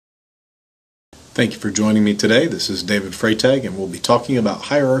Thank you for joining me today. This is David Freytag, and we'll be talking about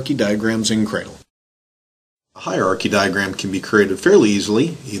hierarchy diagrams in Cradle. A hierarchy diagram can be created fairly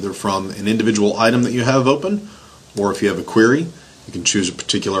easily, either from an individual item that you have open, or if you have a query, you can choose a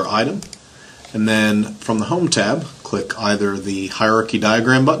particular item. And then from the Home tab, click either the Hierarchy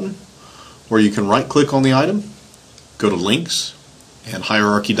Diagram button, or you can right-click on the item, go to Links, and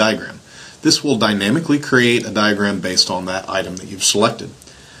Hierarchy Diagram. This will dynamically create a diagram based on that item that you've selected.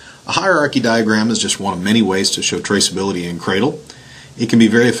 A hierarchy diagram is just one of many ways to show traceability in Cradle. It can be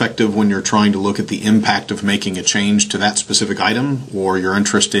very effective when you're trying to look at the impact of making a change to that specific item, or you're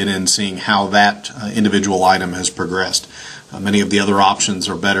interested in seeing how that individual item has progressed. Many of the other options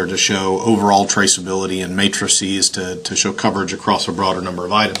are better to show overall traceability and matrices to show coverage across a broader number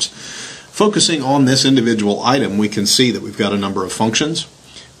of items. Focusing on this individual item, we can see that we've got a number of functions.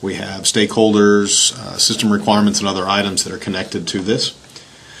 We have stakeholders, system requirements, and other items that are connected to this.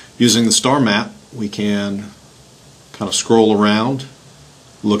 Using the star map, we can kind of scroll around,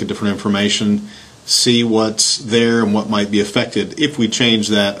 look at different information, see what's there and what might be affected if we change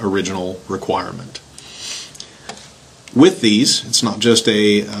that original requirement. With these, it's not just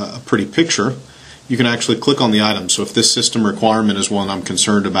a pretty picture. You can actually click on the item. So if this system requirement is one I'm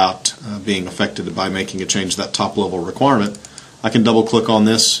concerned about being affected by making a change to that top level requirement, I can double click on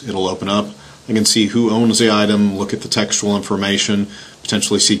this, it'll open up. I can see who owns the item, look at the textual information,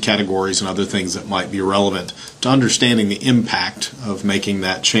 potentially see categories and other things that might be relevant to understanding the impact of making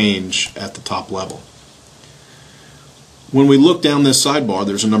that change at the top level. When we look down this sidebar,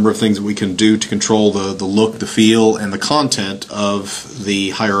 there's a number of things that we can do to control the look, the feel, and the content of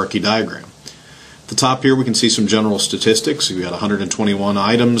the hierarchy diagram. At the top here we can see some general statistics. We've got 121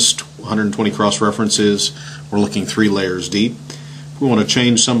 items, 120 cross-references. We're looking 3 layers deep. We want to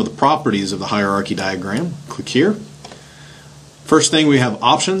change some of the properties of the hierarchy diagram. Click here. First thing, we have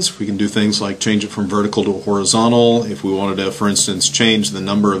options. We can do things like change it from vertical to horizontal. If we wanted to, for instance, change the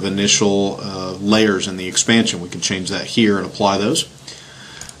number of initial layers in the expansion, we can change that here and apply those.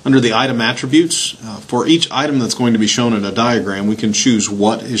 Under the item attributes, for each item that's going to be shown in a diagram, we can choose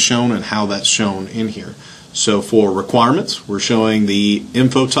what is shown and how that's shown in here. So for requirements, we're showing the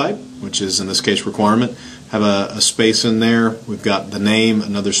info type, which is in this case requirement. Have a space in there. We've got the name,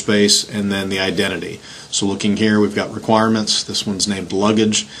 another space, and then the identity. So looking here, we've got requirements. This one's named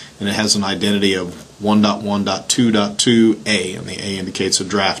luggage, and it has an identity of 1.1.2.2A, and the A indicates a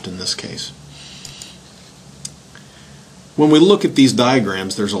draft in this case. When we look at these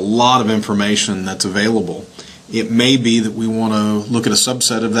diagrams, there's a lot of information that's available. It may be that we want to look at a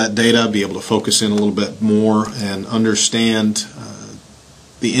subset of that data, be able to focus in a little bit more and understand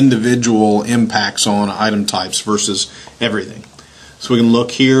the individual impacts on item types versus everything. So we can look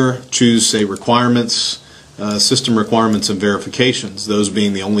here, choose, say, requirements, system requirements, and verifications, those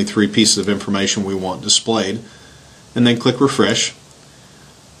being the only 3 pieces of information we want displayed, and then click refresh.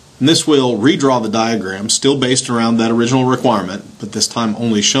 And this will redraw the diagram, still based around that original requirement, but this time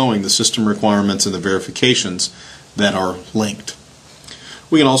only showing the system requirements and the verifications that are linked.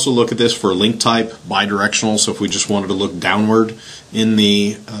 We can also look at this for link type, bidirectional, so if we just wanted to look downward in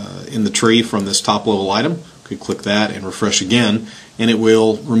the tree from this top level item, we could click that and refresh again, and it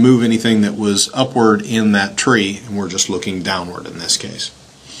will remove anything that was upward in that tree, and we're just looking downward in this case.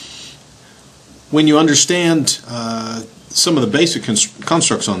 When you understand some of the basic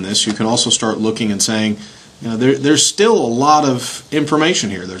constructs on this, you can also start looking and saying, you know, there's still a lot of information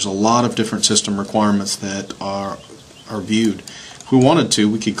here. There's a lot of different system requirements that are viewed. If we wanted to,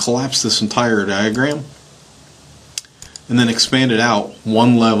 we could collapse this entire diagram and then expand it out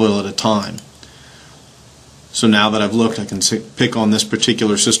one level at a time. So now that I've looked, I can pick on this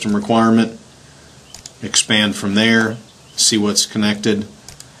particular system requirement, expand from there, see what's connected,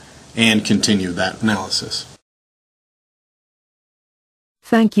 and continue that analysis.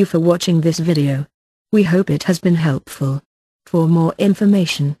 Thank you for watching this video. We hope it has been helpful. For more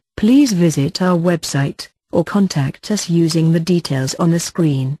information, please visit our website, or contact us using the details on the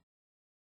screen.